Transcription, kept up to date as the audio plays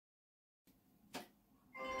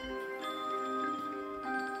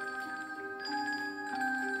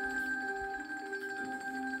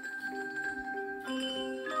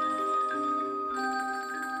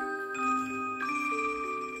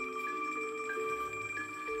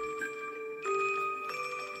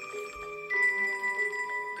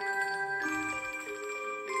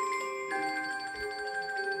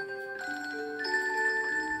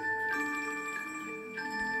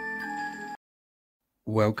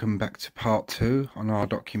Welcome back to part 2 on our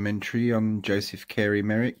documentary on Joseph Carey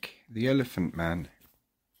Merrick, the Elephant Man.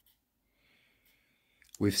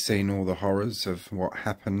 We've seen all the horrors of what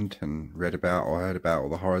happened and read about or heard about all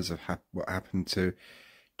the horrors of what happened to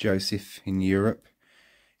Joseph in Europe.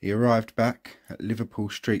 He arrived back at Liverpool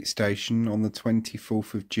Street Station on the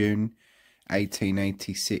 24th of June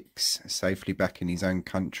 1886, safely back in his own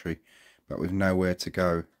country, but with nowhere to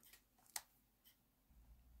go.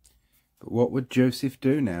 But what would Joseph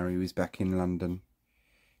do now he was back in London?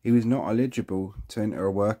 He was not eligible to enter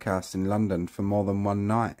a workhouse in London for more than one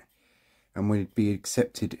night, and would be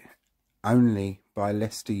accepted only by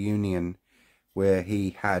Leicester Union, where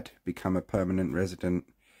he had become a permanent resident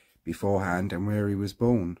beforehand and where he was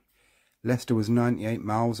born. Leicester was 98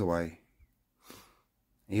 miles away.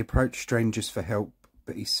 He approached strangers for help,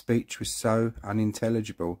 but his speech was so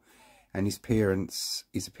unintelligible and his appearance,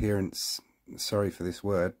 sorry for this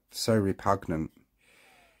word, so repugnant.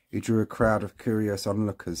 He drew a crowd of curious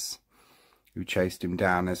onlookers who chased him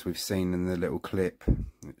down, as we've seen in the little clip,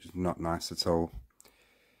 which is not nice at all.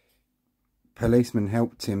 Policemen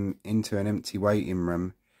helped him into an empty waiting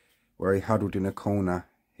room, where he huddled in a corner,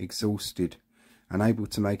 exhausted, unable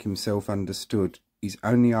to make himself understood. His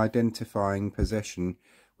only identifying possession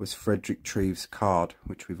was Frederick Treves' card,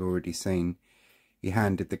 which we've already seen. He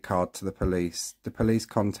handed the card to the police. The police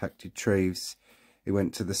contacted Treves, who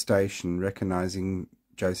went to the station, recognising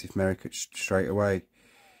Joseph Merrick straight away.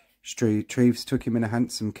 Treves took him in a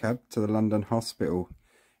hansom cab to the London hospital,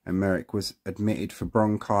 and Merrick was admitted for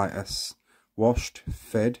bronchitis, washed,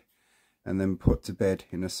 fed, and then put to bed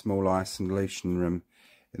in a small isolation room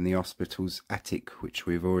in the hospital's attic, which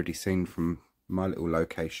we've already seen from my little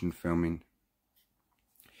location filming.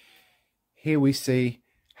 Here we see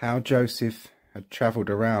how Joseph had travelled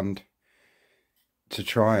around to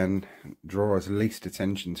try and draw as least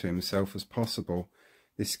attention to himself as possible.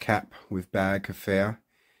 This cap with bag affair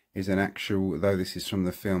is an actual, though this is from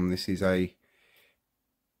the film, this is a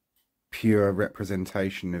pure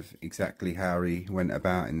representation of exactly how he went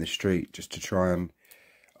about in the street, just to try and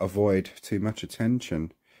avoid too much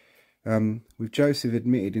attention. With Joseph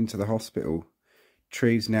admitted into the hospital,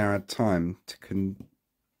 Treves now had time to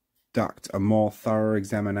conduct a more thorough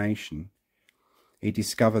examination. He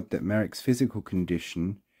discovered that Merrick's physical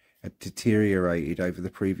condition had deteriorated over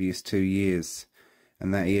the previous 2 years,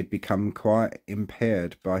 and that he had become quite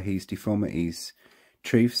impaired by his deformities.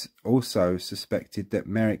 Treves also suspected that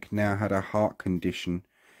Merrick now had a heart condition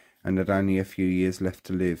and had only a few years left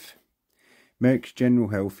to live. Merrick's general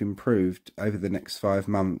health improved over the next 5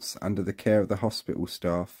 months under the care of the hospital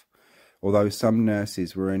staff. Although some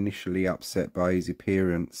nurses were initially upset by his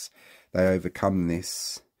appearance, they overcome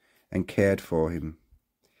this and cared for him.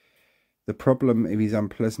 The problem of his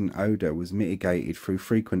unpleasant odour was mitigated through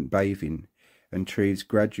frequent bathing, and Treves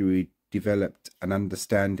gradually developed an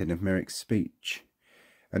understanding of Merrick's speech.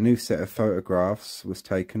 A new set of photographs was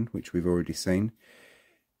taken, which we've already seen.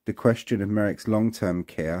 The question of Merrick's long-term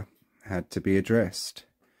care had to be addressed.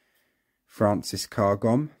 Francis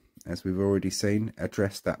Cargom, as we've already seen,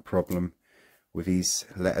 addressed that problem with his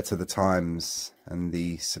letter to the Times and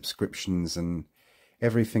the subscriptions and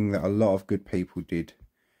everything that a lot of good people did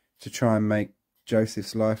to try and make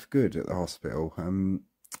Joseph's life good at the hospital.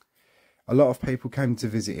 A lot of people came to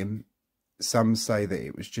visit him. Some say that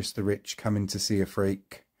it was just the rich coming to see a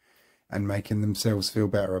freak and making themselves feel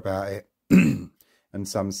better about it. And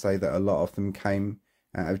some say that a lot of them came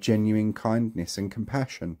out of genuine kindness and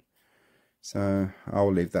compassion. So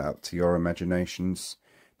I'll leave that up to your imaginations.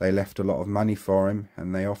 They left a lot of money for him,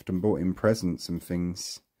 and they often bought him presents and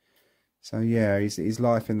things. So yeah, his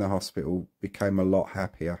life in the hospital became a lot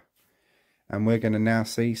happier. And we're going to now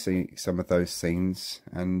see some of those scenes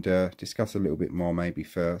and discuss a little bit more maybe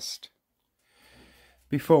first.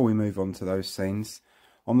 Before we move on to those scenes,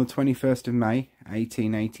 on the 21st of May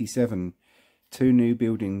 1887, 2 new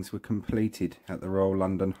buildings were completed at the Royal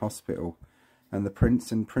London Hospital, and the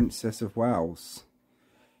Prince and Princess of Wales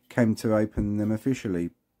came to open them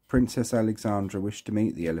officially. Princess Alexandra wished to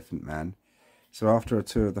meet the Elephant Man, so after a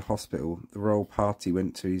tour of the hospital, the royal party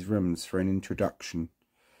went to his rooms for an introduction.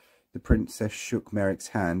 The princess shook Merrick's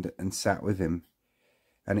hand and sat with him,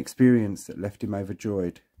 an experience that left him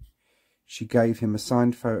overjoyed. She gave him a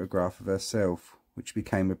signed photograph of herself, which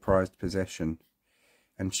became a prized possession,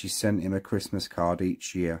 and she sent him a Christmas card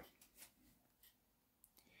each year.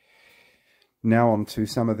 Now on to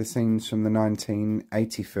some of the scenes from the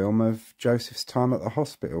 1980 film of Joseph's time at the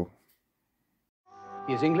hospital.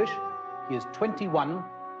 He is English. He is 21.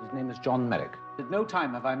 His name is John Merrick. At no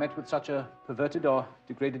time have I met with such a perverted or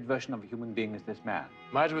degraded version of a human being as this man.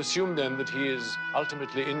 Might we assume then that he is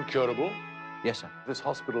ultimately incurable? Yes, sir. This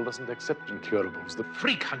hospital doesn't accept incurables. The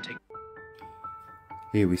freak hunting.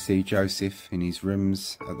 Here we see Joseph in his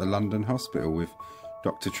rooms at the London hospital with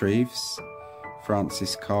Dr. Treves,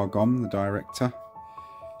 Francis Cargom, the director,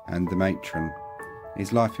 and the matron.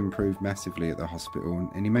 His life improved massively at the hospital,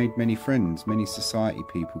 and he made many friends. Many society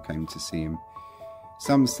people came to see him.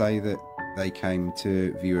 Some say that they came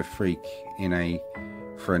to view a freak in a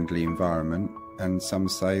friendly environment, and some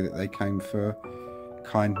say that they came for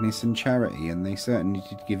kindness and charity, and they certainly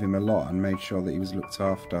did give him a lot and made sure that he was looked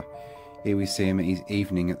after. Here we see him at his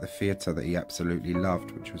evening at the theatre that he absolutely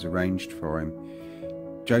loved, which was arranged for him.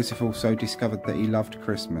 Joseph also discovered that he loved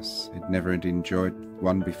Christmas. He'd never had enjoyed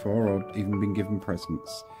one before or even been given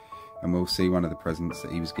presents, and we'll see one of the presents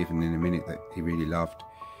that he was given in a minute that he really loved.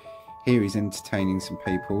 Here he's entertaining some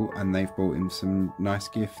people, and they've brought him some nice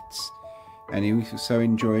gifts, and he also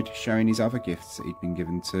enjoyed showing his other gifts that he'd been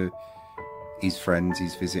given to his friends,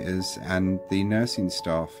 his visitors, and the nursing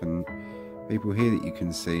staff and people here that you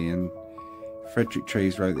can see. And Frederick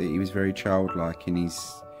Treves wrote that he was very childlike in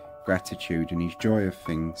his gratitude and his joy of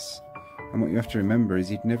things. And what you have to remember is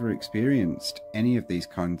he'd never experienced any of these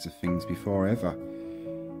kinds of things before, ever.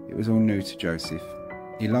 It was all new to Joseph.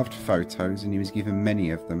 He loved photos, and he was given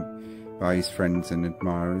many of them by his friends and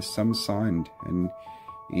admirers, some signed, and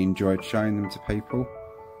he enjoyed showing them to people,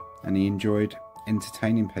 and he enjoyed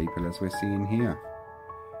entertaining people, as we're seeing here.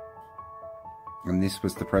 And this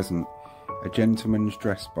was the present, a gentleman's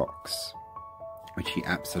dress box, which he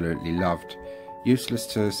absolutely loved. Useless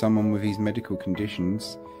to someone with his medical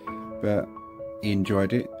conditions, but he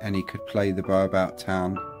enjoyed it, and he could play the bow about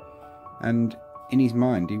town, and in his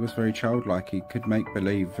mind he was very childlike. He could make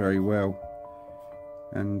believe very well,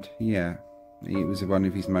 and yeah, it was one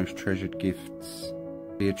of his most treasured gifts.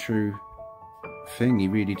 Be a true thing. He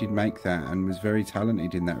really did make that, and was very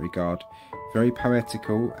talented in that regard, very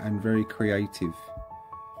poetical and very creative.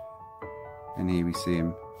 And here we see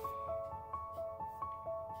him.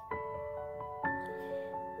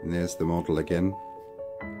 And there's the model again.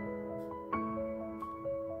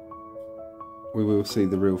 We will see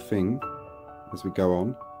the real thing as we go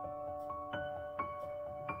on.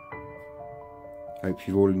 Hope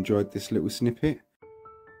you've all enjoyed this little snippet.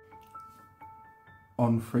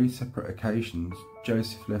 On 3 separate occasions,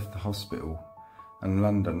 Joseph left the hospital and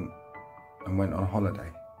London and went on holiday,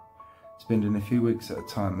 spending a few weeks at a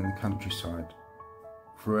time in the countryside,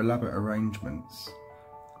 through elaborate arrangements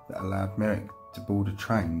that allowed Merrick to board a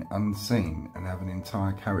train unseen and have an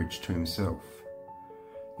entire carriage to himself.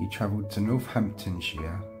 He travelled to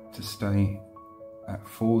Northamptonshire to stay at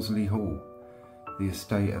Fawsley Hall, the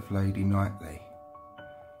estate of Lady Knightley.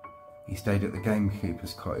 He stayed at the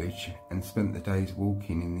gamekeeper's cottage and spent the days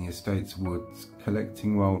walking in the estate's woods,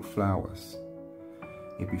 collecting wild flowers.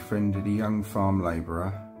 He befriended a young farm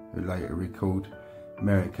labourer who later recalled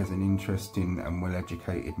Merrick as an interesting and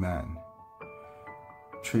well-educated man.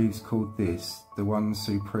 Treves called this the one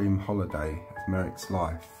supreme holiday of Merrick's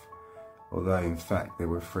life, although in fact there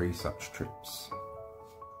were 3 such trips.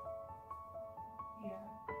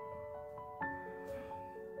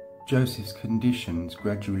 Joseph's conditions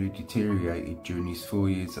gradually deteriorated during his 4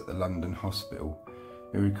 years at the London hospital.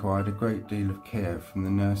 He required a great deal of care from the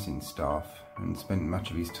nursing staff and spent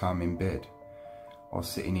much of his time in bed or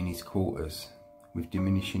sitting in his quarters with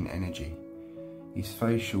diminishing energy. His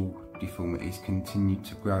facial deformities continued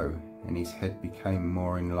to grow and his head became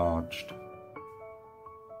more enlarged.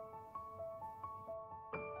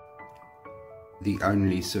 The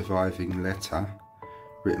only surviving letter,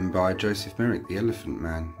 written by Joseph Merrick, the Elephant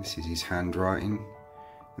Man. This is his handwriting,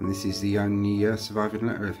 and this is the only surviving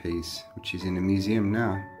letter of his, which is in a museum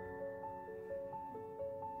now.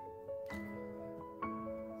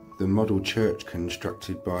 The model church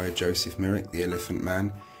constructed by Joseph Merrick, the Elephant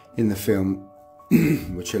Man, in the film,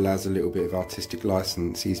 which allows a little bit of artistic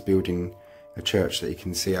license. He's building a church that you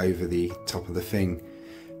can see over the top of the thing,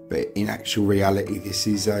 but in actual reality this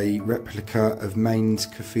is a replica of Mainz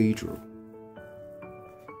Cathedral.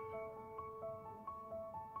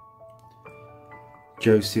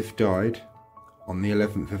 Joseph died on the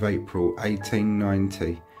 11th of April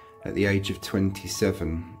 1890 at the age of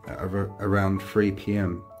 27 at around 3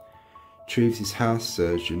 p.m. Treves' house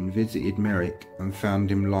surgeon visited Merrick and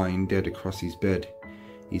found him lying dead across his bed.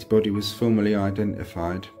 His body was formally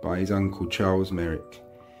identified by his uncle Charles Merrick.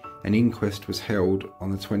 An inquest was held on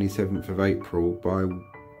the 27th of April by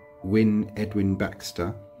Win Edwin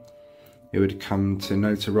Baxter, who had come to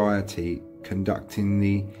notoriety conducting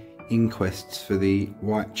the inquests for the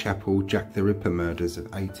Whitechapel Jack the Ripper murders of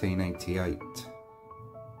 1888.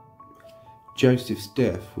 Joseph's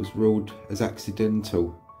death was ruled as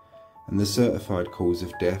accidental, and the certified cause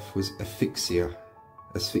of death was asphyxia,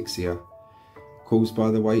 caused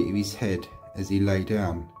by the weight of his head as he lay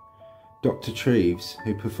down. Dr. Treves,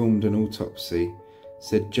 who performed an autopsy,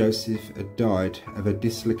 said Joseph had died of a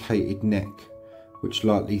dislocated neck, which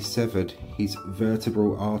likely severed his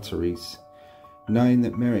vertebral arteries. Knowing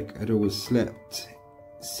that Merrick had always slept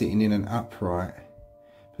sitting in an upright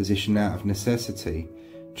position out of necessity,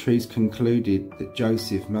 Treves concluded that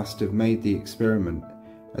Joseph must have made the experiment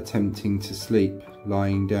attempting to sleep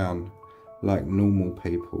lying down like normal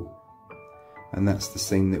people. And that's the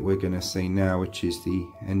scene that we're going to see now, which is the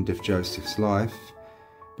end of Joseph's life.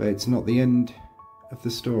 But it's not the end of the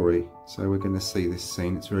story, so we're going to see this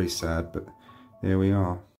scene. It's very sad, but there we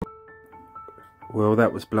are. Well,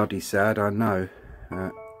 that was bloody sad, I know.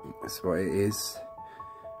 That's what it is.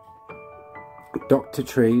 Dr.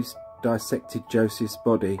 Treves dissected Joseph's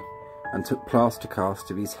body and took plaster cast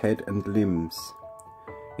of his head and limbs.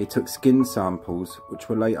 He took skin samples, which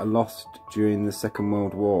were later lost during the Second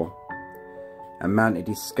World War, and mounted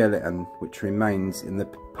his skeleton, which remains in the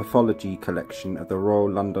pathology collection of the Royal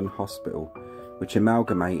London Hospital, which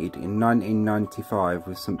amalgamated in 1995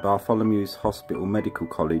 with St Bartholomew's Hospital Medical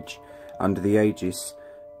College under the aegis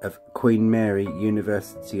of Queen Mary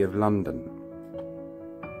University of London.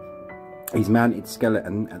 His mounted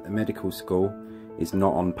skeleton at the medical school is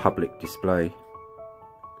not on public display.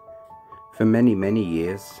 For many, many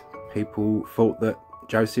years, people thought that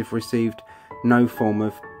Joseph received no form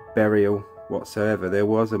of burial whatsoever. There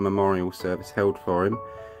was a memorial service held for him,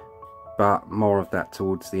 but more of that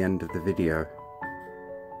towards the end of the video.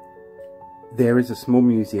 There is a small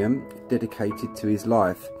museum dedicated to his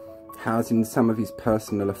life, housing some of his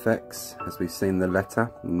personal effects, as we've seen the letter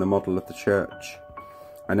and the model of the church,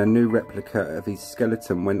 and a new replica of his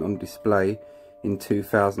skeleton went on display in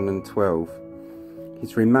 2012.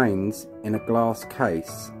 His remains, in a glass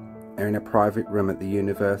case, are in a private room at the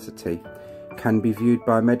university, can be viewed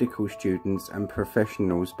by medical students and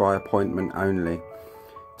professionals by appointment only,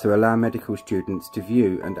 to allow medical students to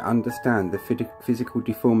view and understand the physical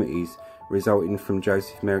deformities resulting from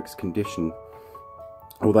Joseph Merrick's condition.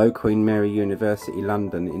 Although Queen Mary University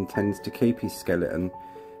London intends to keep his skeleton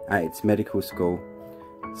at its medical school,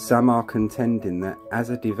 some are contending that as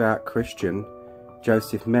a devout Christian,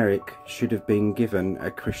 Joseph Merrick should have been given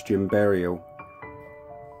a Christian burial.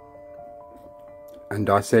 And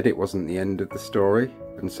I said it wasn't the end of the story,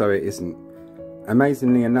 and so it isn't.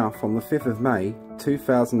 Amazingly enough, on the 5th of May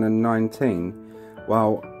 2019,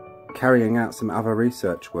 while carrying out some other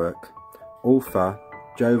research work, author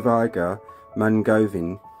Jovaiga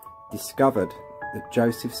Mungovin discovered that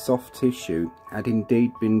Joseph's soft tissue had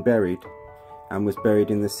indeed been buried, and was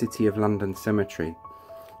buried in the City of London cemetery.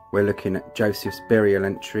 We're looking at Joseph's burial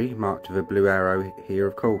entry, marked with a blue arrow here,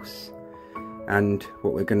 of course. And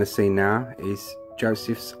what we're going to see now is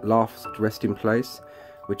Joseph's last resting place,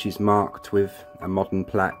 which is marked with a modern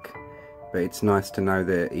plaque. But it's nice to know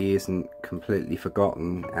that he isn't completely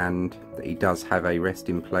forgotten and that he does have a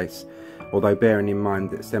resting place. Although bearing in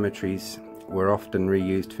mind that cemeteries were often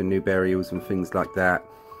reused for new burials and things like that,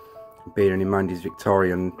 bearing in mind he's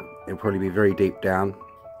Victorian, it'll probably be very deep down,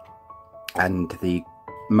 and the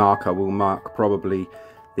marker will mark probably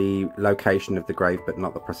the location of the grave but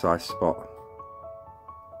not the precise spot.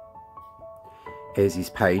 Here's his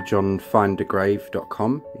page on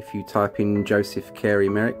findagrave.com. If you type in Joseph Carey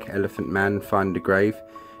Merrick, Elephant Man, find a grave,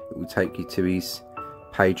 it will take you to his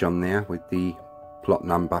page on there with the plot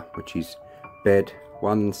number, which is bed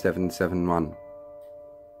 1771.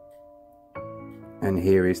 And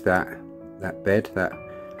here is that bed, that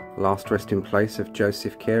last resting place of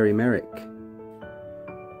Joseph Carey Merrick.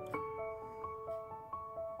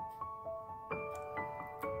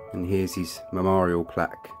 And here's his memorial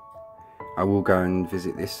plaque. I will go and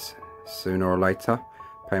visit this sooner or later,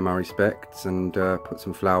 pay my respects and put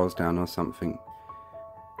some flowers down or something.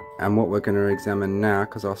 And what we're going to examine now,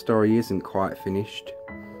 because our story isn't quite finished,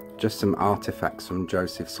 just some artefacts from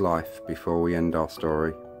Joseph's life before we end our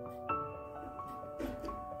story.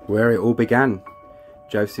 Where it all began.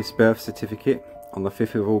 Joseph's birth certificate on the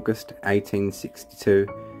 5th of August 1862,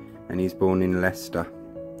 and he's born in Leicester.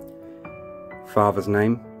 Father's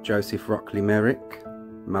name, Joseph Rockley Merrick.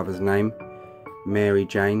 Mother's name, Mary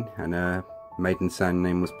Jane, and her maiden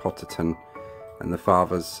surname was Potterton, and the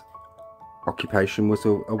father's occupation was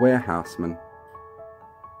a warehouseman.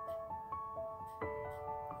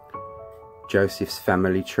 Joseph's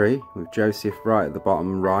family tree, with Joseph right at the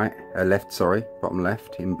bottom bottom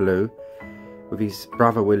left in blue, with his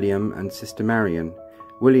brother William and sister Marion.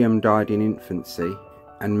 William died in infancy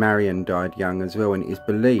and Marion died young as well, and it is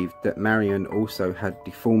believed that Marion also had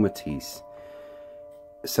deformities.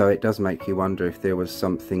 So it does make you wonder if there was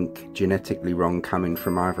something genetically wrong coming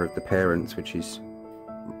from either of the parents, which is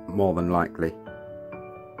more than likely.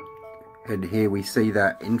 And here we see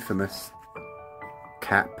that infamous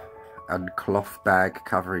cap and cloth bag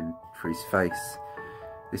covering for his face.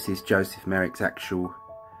 This is Joseph Merrick's actual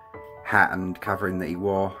hat and covering that he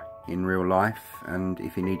wore in real life, and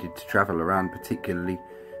if he needed to travel around, particularly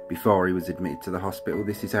before he was admitted to the hospital,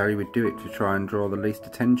 this is how he would do it to try and draw the least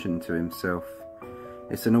attention to himself.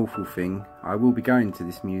 It's an awful thing. I will be going to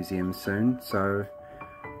this museum soon, so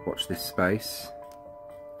watch this space.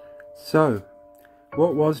 So,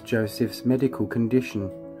 what was Joseph's medical condition?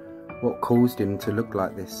 What caused him to look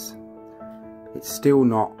like this? It's still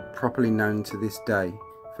not properly known to this day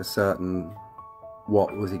for certain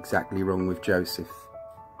what was exactly wrong with Joseph.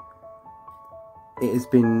 It has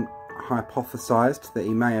been hypothesized that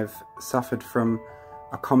he may have suffered from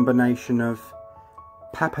a combination of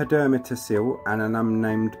papidermatocele and an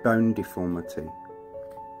unnamed bone deformity,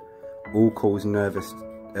 all cause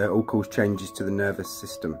changes to the nervous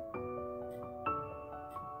system.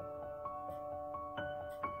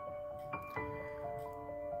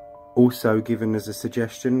 Also given as a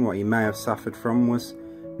suggestion, what he may have suffered from was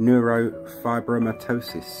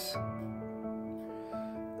neurofibromatosis.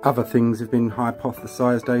 Other things have been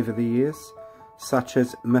hypothesized over the years, such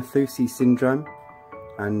as Mathusi syndrome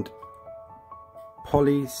and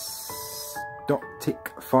polysdotic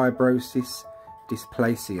fibrosis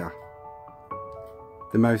dysplasia.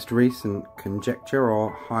 The most recent conjecture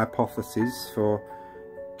or hypothesis for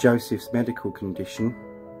Joseph's medical condition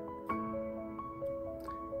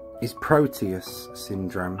is Proteus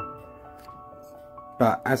syndrome.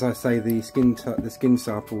 But as I say, the skin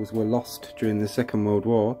samples were lost during the Second World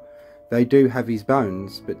War. They do have his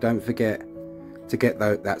bones, but don't forget, to get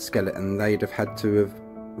that skeleton, they'd have had to have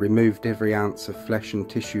removed every ounce of flesh and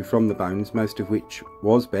tissue from the bones, most of which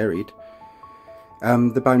was buried.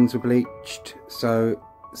 The bones were bleached, so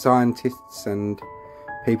scientists and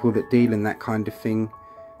people that deal in that kind of thing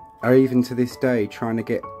are even to this day trying to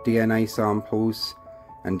get DNA samples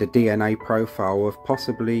and a DNA profile of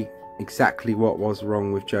possibly exactly what was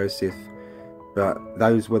wrong with Joseph. But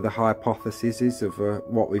those were the hypotheses of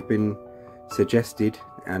what we've been suggested,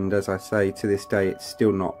 and as I say, to this day it's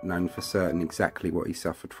still not known for certain exactly what he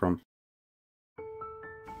suffered from.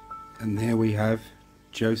 And there we have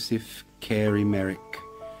Joseph Carey Merrick,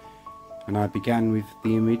 and I began with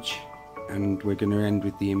the image and we're going to end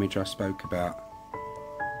with the image I spoke about.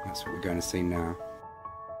 That's what we're going to see now.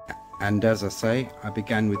 And as I say, I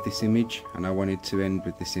began with this image and I wanted to end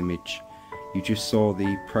with this image. You just saw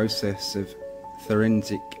the process of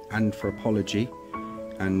forensic anthropology,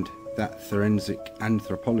 and that forensic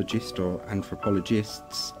anthropologist or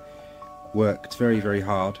anthropologists worked very, very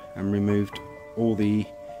hard and removed all the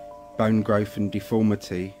bone growth and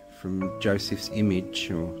deformity from Joseph's image,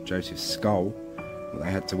 or Joseph's skull, that they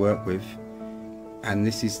had to work with. And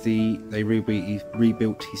this is they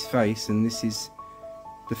rebuilt his face, and this is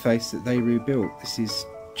the face that they rebuilt. This is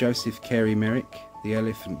Joseph Carey Merrick, the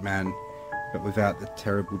Elephant Man, but without the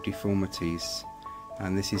terrible deformities.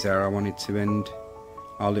 And this is how I wanted to end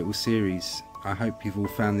our little series. I hope you've all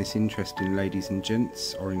found this interesting, ladies and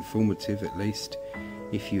gents, or informative at least.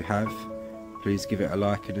 If you have, please give it a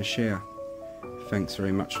like and a share. Thanks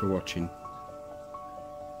very much for watching.